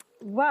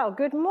Well,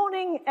 good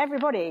morning,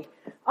 everybody.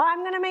 I'm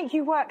going to make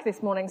you work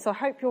this morning, so I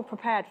hope you're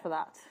prepared for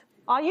that.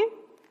 Are you?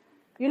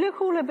 You look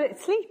all a bit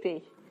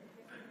sleepy.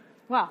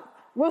 Well,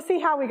 we'll see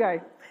how we go.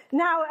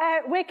 Now,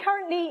 we're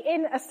currently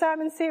in a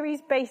sermon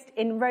series based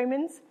in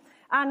Romans.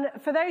 And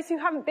for those who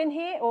haven't been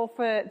here, or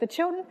for the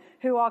children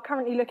who are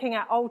currently looking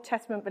at Old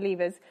Testament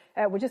believers,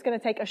 we're just going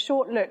to take a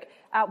short look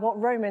at what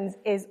Romans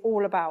is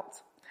all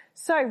about.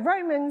 So,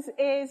 Romans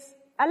is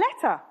a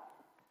letter,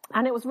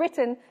 and it was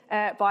written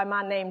by a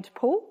man named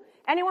Paul.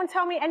 Anyone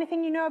tell me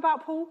anything you know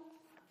about Paul?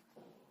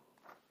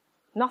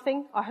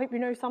 Nothing? I hope you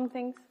know some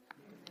things.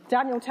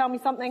 Daniel, tell me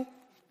something.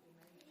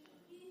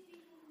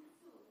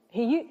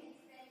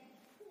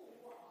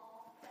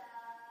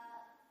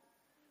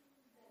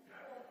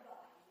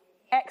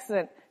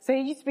 Excellent. So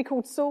he used to be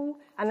called Saul,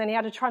 and then he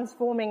had a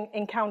transforming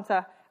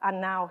encounter,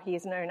 and now he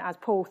is known as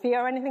Paul.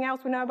 Theo, anything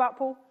else we know about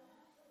Paul?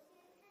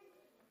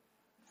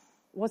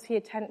 Was he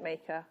a tent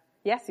maker?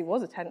 Yes, he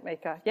was a tent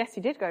maker. Yes,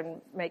 he did go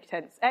and make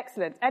tents.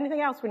 Excellent.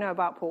 Anything else we know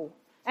about Paul?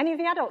 Any of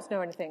the adults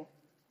know anything?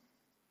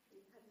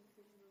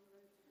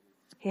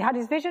 He had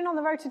his vision on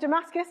the road to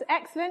Damascus.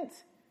 Excellent.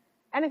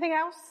 Anything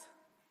else?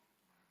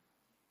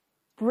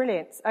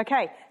 Brilliant.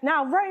 Okay.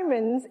 Now,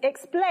 Romans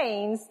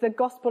explains the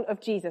gospel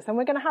of Jesus, and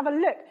we're going to have a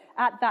look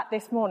at that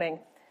this morning.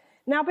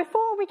 Now,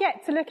 before we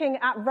get to looking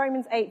at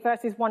Romans 8,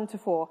 verses 1 to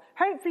 4,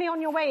 hopefully on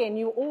your way in,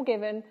 you were all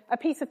given a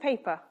piece of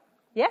paper.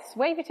 Yes?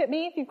 Wave it at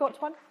me if you've got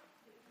one.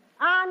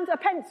 And a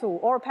pencil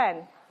or a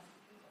pen.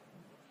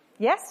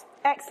 Yes?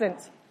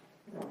 Excellent.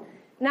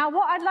 Now,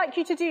 what I'd like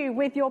you to do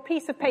with your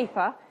piece of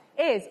paper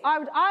is I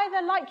would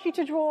either like you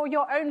to draw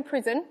your own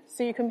prison,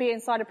 so you can be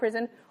inside a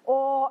prison,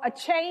 or a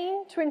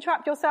chain to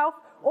entrap yourself,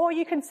 or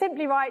you can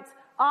simply write,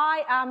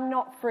 I am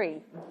not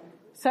free.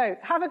 So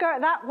have a go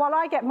at that while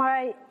I get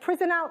my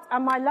prison out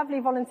and my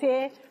lovely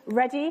volunteer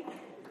ready.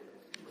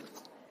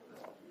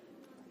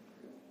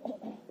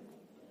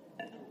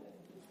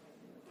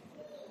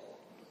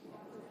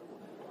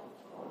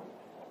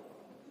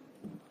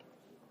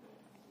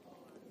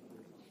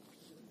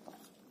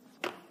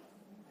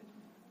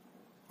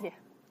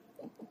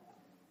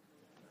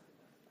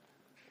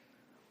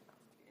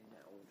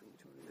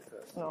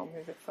 No, I'll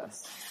move it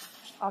first.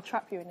 I'll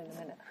trap you in a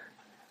minute.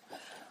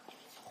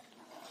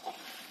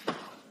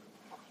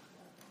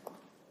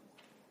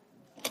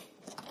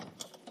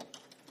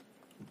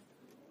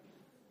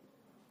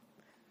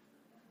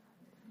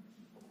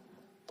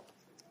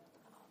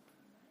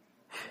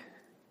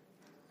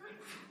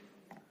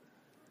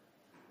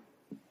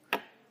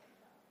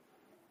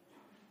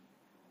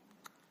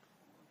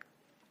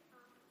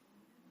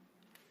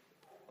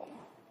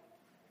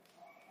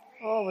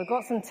 Oh, we've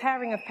got some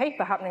tearing of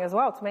paper happening as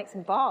well to make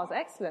some bars.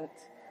 Excellent.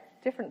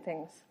 Different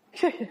things.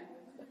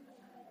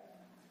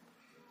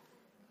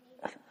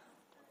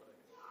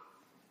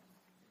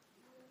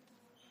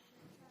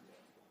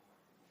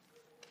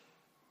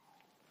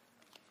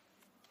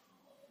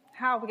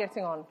 How are we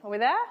getting on? Are we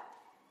there?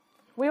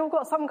 We all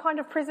got some kind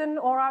of prison,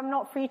 or I'm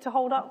not free to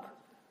hold up?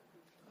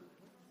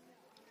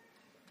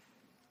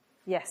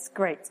 Yes,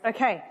 great.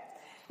 Okay.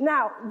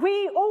 Now,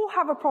 we all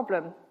have a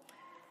problem.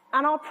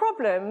 And our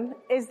problem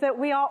is that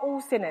we are all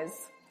sinners.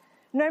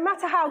 No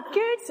matter how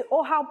good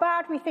or how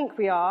bad we think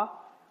we are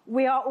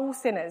all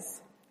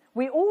sinners.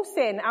 We all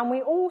sin and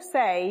we all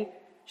say,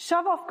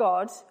 shove off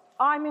God,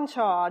 I'm in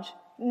charge,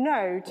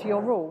 no to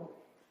your rule.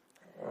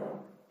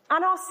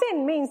 And our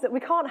sin means that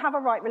we can't have a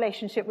right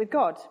relationship with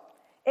God.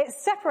 It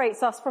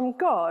separates us from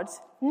God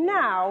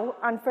now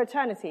and for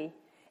eternity.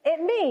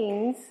 It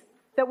means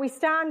that we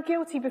stand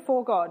guilty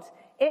before God.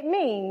 It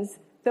means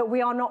that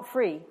we are not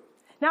free.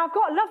 Now, I've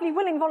got a lovely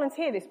willing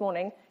volunteer this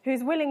morning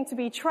who's willing to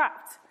be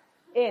trapped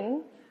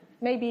in,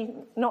 maybe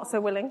not so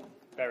willing.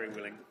 Very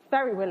willing.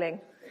 Very willing.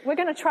 We're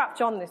going to trap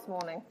John this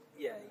morning.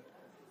 Yay.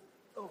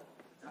 Oh,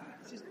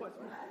 this is quite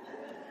fun.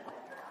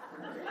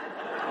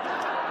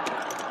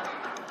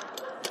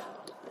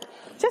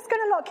 Just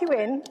going to lock you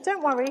in.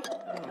 Don't worry.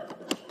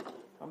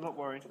 I'm not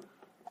worried.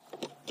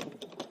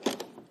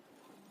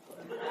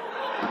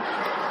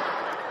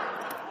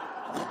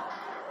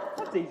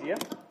 That's easier.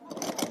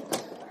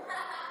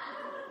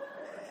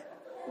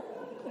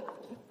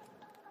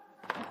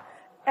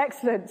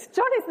 Excellent.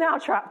 John is now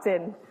trapped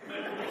in.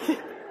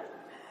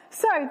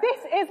 So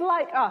this is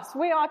like us.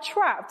 We are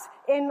trapped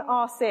in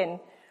our sin.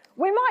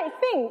 We might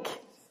think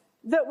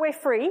that we're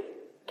free.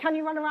 Can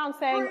you run around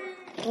saying,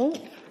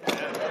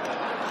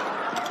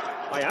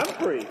 I am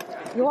free.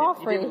 You are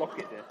free. You didn't lock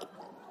it there.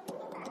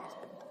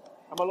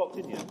 Am I locked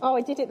in yet? Oh,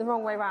 I did it the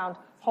wrong way round.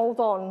 Hold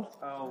on.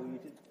 Oh, you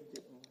did.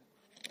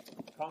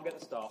 Can't get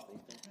the staff.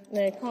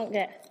 No, you can't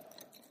get.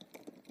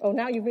 Oh,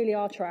 now you really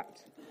are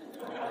trapped.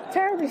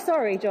 Terribly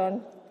sorry,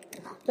 John.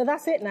 But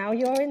that's it now.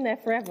 You're in there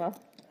forever.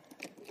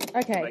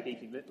 Okay. Like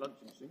eating lunch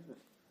and things, isn't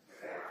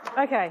it?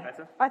 Okay.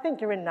 Better? I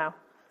think you're in now.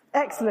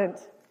 Excellent.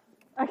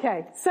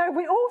 Okay. So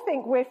we all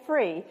think we're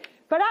free,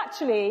 but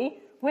actually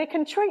we're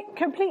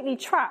completely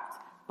trapped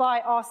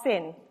by our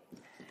sin.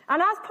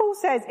 And as Paul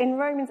says in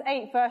Romans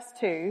 8, verse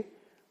 2,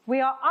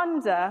 we are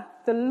under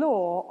the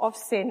law of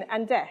sin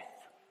and death.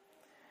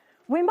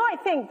 We might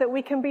think that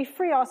we can be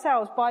free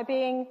ourselves by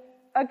being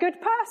a good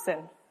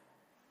person.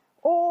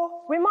 Or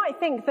we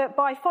might think that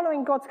by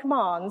following God's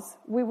commands,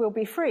 we will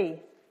be free.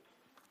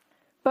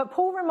 But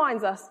Paul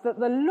reminds us that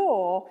the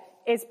law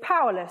is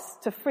powerless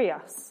to free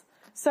us.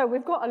 So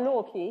we've got a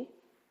law key.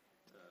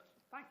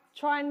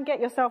 Try and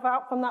get yourself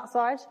out from that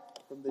side.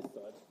 From this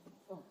side.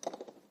 Oh.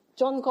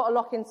 John's got a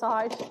lock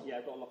inside. Yeah,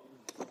 I've got a lock.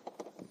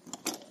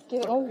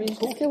 Oh,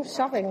 you're still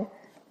shoving.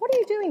 What are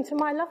you doing to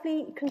my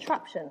lovely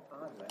contraption?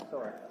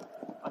 Sorry.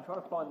 I'm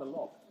trying to find the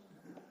lock.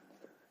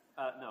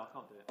 No, I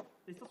can't do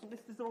it. This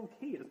is the wrong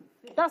key. It doesn't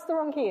fit. That's the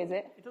wrong key, is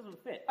it? It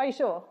doesn't fit. Are you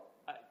sure?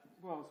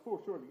 Well, it's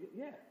for sure.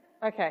 Yeah.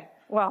 Okay,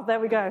 well, there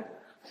we go.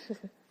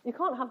 You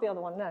can't have the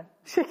other one, no.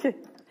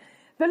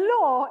 The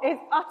law is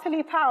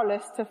utterly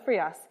powerless to free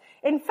us.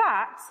 In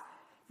fact,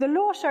 the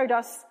law showed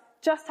us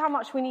just how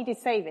much we needed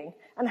saving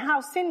and how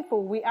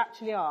sinful we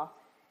actually are.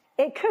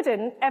 It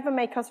couldn't ever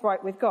make us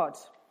right with God.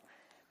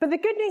 But the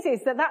good news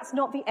is that that's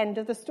not the end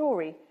of the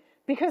story,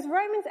 because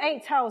Romans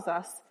 8 tells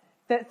us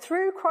that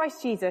through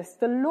Christ Jesus,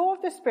 the law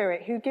of the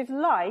Spirit who gives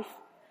life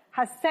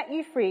has set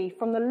you free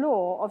from the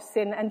law of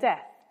sin and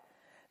death.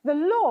 The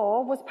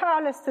law was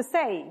powerless to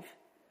save,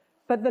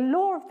 but the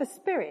law of the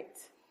Spirit,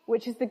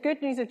 which is the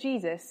good news of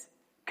Jesus,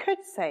 could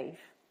save.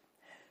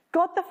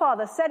 God the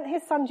Father sent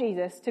his Son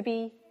Jesus to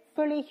be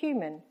fully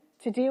human,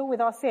 to deal with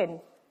our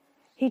sin.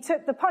 He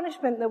took the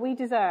punishment that we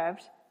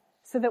deserved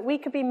so that we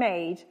could be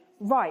made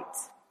right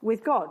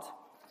with God.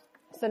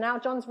 So now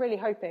John's really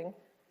hoping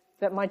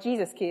that my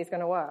Jesus key is going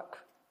to work.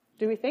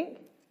 Do we think?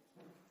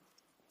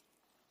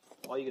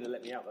 Are you going to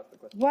let me out? That's the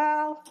question.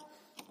 Well,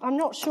 I'm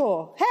not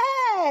sure.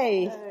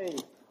 Hey!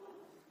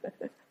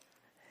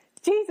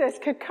 Jesus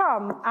could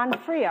come and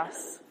free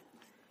us.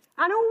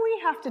 And all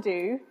we have to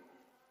do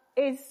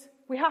is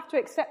we have to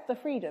accept the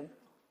freedom.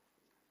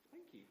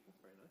 Thank you. That's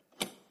very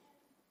nice.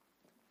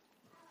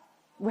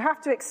 We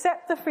have to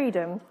accept the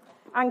freedom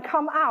and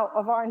come out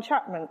of our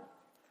entrapment.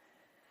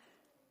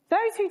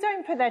 Those who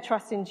don't put their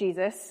trust in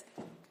Jesus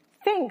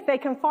think they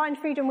can find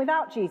freedom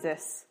without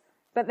Jesus,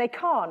 but they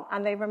can't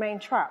and they remain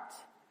trapped.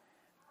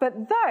 But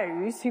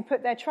those who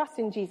put their trust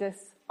in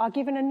Jesus are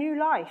given a new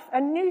life,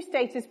 a new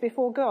status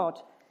before God.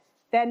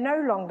 They're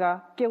no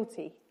longer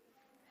guilty.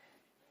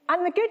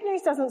 And the good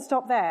news doesn't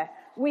stop there.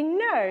 We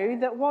know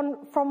that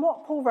from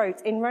what Paul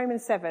wrote in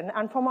Romans 7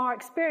 and from our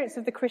experience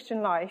of the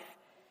Christian life,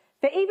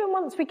 that even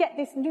once we get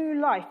this new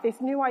life,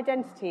 this new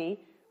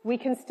identity, we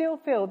can still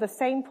feel the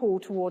same pull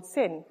towards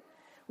sin.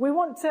 We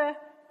want to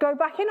go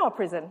back in our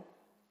prison.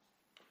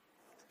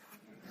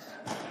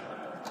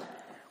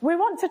 We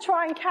want to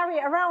try and carry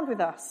it around with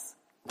us.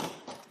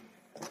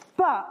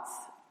 But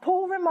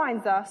Paul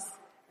reminds us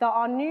that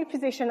our new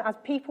position as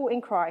people in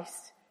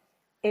Christ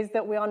is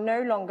that we are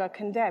no longer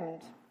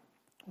condemned.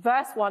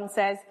 Verse 1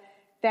 says,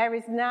 "There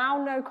is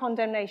now no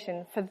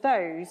condemnation for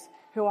those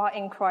who are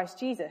in Christ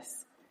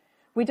Jesus."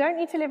 We don't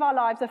need to live our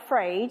lives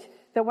afraid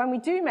that when we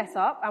do mess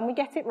up and we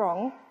get it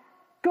wrong,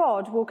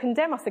 God will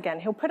condemn us again.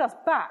 He'll put us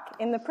back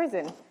in the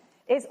prison.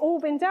 It's all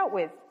been dealt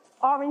with.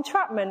 Our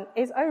entrapment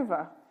is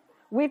over.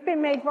 We've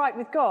been made right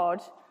with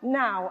God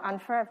now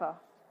and forever.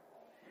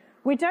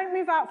 We don't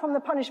move out from the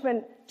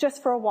punishment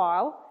just for a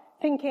while,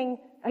 thinking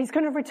he's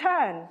going to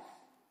return.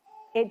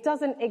 It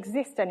doesn't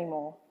exist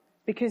anymore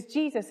because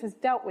Jesus has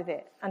dealt with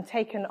it and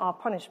taken our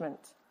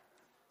punishment.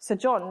 So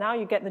John, now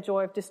you get the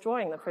joy of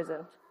destroying the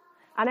prison.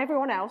 And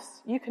everyone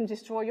else, you can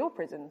destroy your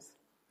prisons.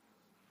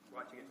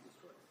 Right to get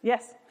destroyed?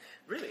 Yes.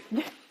 Really?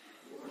 Yeah.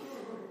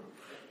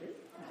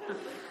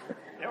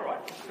 Yeah, all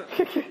right.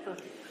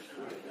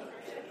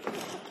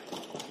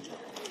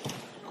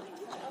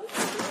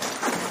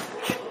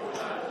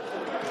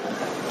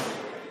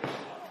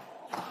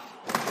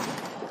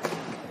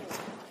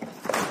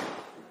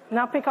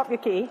 Now pick up your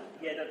key.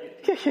 Yeah, don't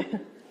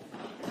get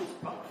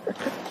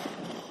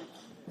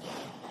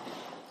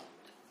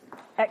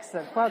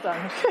Excellent. Well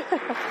done.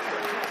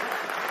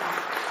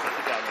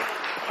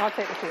 I'll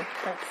take the key.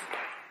 Thanks.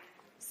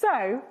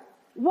 So,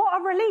 what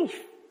a relief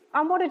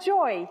and what a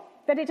joy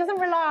that it doesn't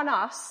rely on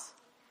us,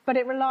 but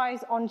it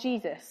relies on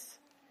Jesus.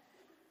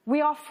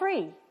 We are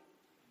free.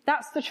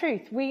 That's the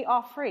truth. We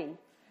are free.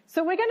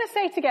 So we're going to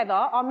say together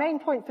our main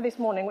point for this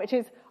morning, which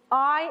is,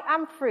 I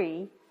am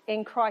free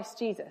in Christ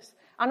Jesus.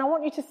 And I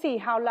want you to see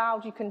how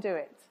loud you can do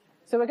it.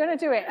 So we're going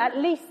to do it at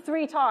least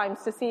 3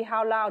 times to see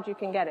how loud you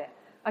can get it.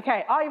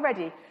 Okay, are you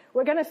ready?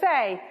 We're going to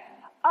say,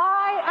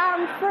 I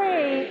am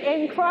free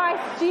in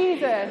Christ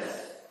Jesus.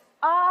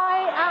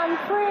 I am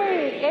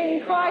free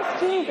in Christ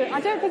Jesus. I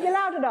don't think you're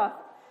loud enough.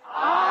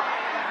 I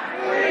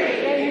am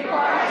free in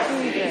Christ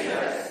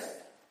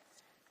Jesus.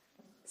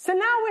 So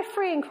now we're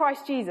free in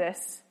Christ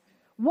Jesus.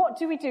 What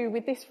do we do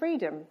with this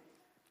freedom?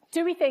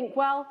 Do we think,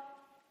 well,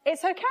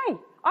 it's okay.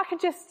 I could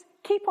just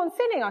keep on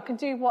sinning. I can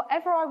do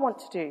whatever I want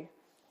to do.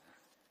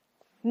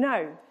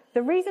 No.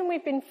 The reason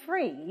we've been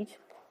freed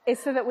is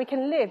so that we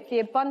can live the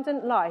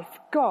abundant life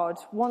God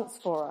wants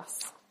for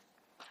us.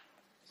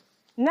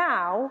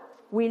 Now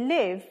we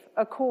live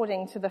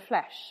according to the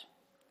flesh.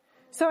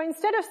 So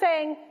instead of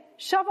saying,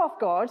 shove off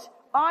God,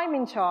 I'm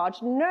in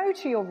charge, no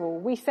to your rule.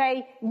 We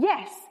say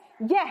yes,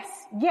 yes,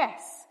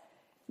 yes.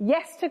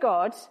 Yes to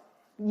God.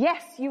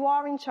 Yes, you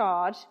are in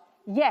charge.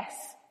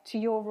 Yes to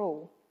your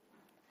rule.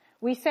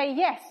 We say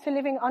yes to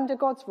living under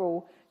God's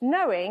rule,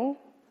 knowing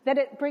that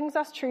it brings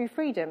us true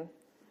freedom.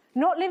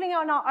 Not living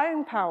on our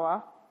own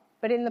power,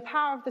 but in the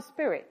power of the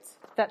Spirit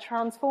that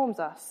transforms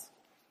us.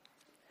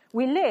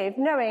 We live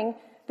knowing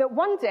that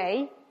one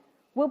day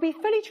we'll be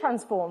fully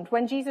transformed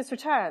when Jesus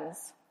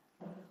returns.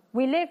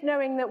 We live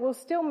knowing that we'll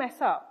still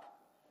mess up,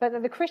 but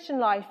that the Christian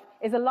life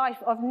is a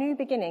life of new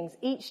beginnings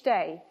each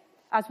day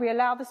as we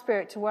allow the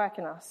Spirit to work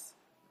in us.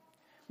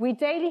 We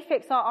daily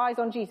fix our eyes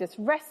on Jesus,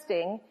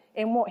 resting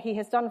in what he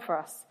has done for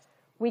us.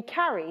 We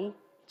carry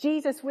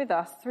Jesus with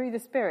us through the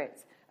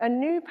Spirit, a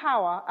new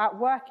power at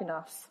work in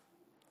us.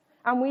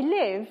 And we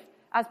live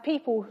as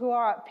people who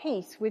are at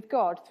peace with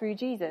God through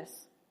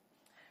Jesus.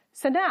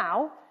 So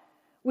now,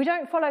 we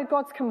don't follow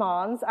God's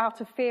commands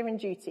out of fear and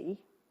duty,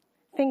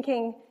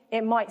 thinking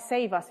it might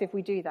save us if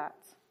we do that.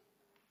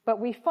 But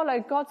we follow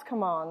God's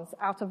commands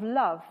out of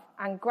love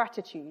and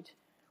gratitude,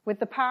 with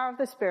the power of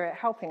the Spirit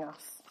helping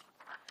us.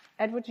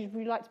 Edward, would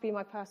you like to be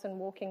my person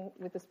walking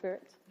with the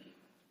Spirit?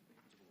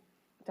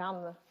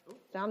 Down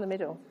the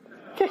middle.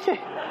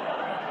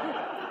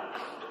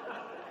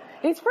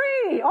 He's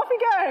free! Off he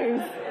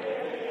goes!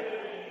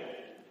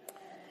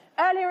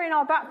 Earlier in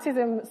our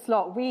baptism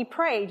slot, we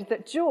prayed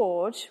that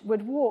George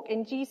would walk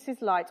in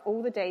Jesus' light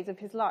all the days of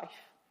his life.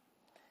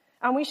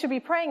 And we should be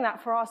praying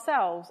that for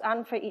ourselves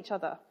and for each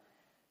other,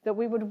 that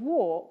we would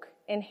walk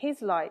in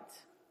his light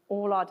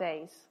all our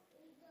days.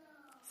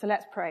 So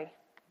let's pray.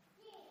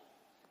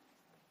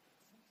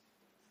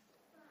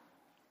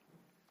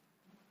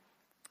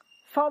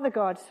 Father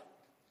God,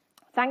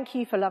 thank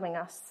you for loving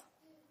us.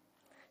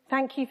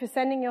 Thank you for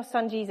sending your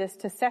son Jesus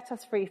to set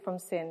us free from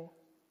sin.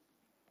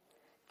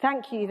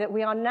 Thank you that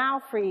we are now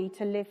free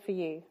to live for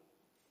you.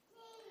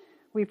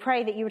 We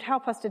pray that you would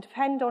help us to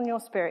depend on your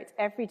Spirit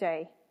every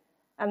day,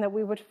 and that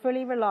we would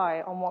fully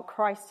rely on what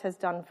Christ has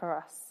done for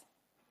us.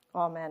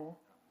 Amen.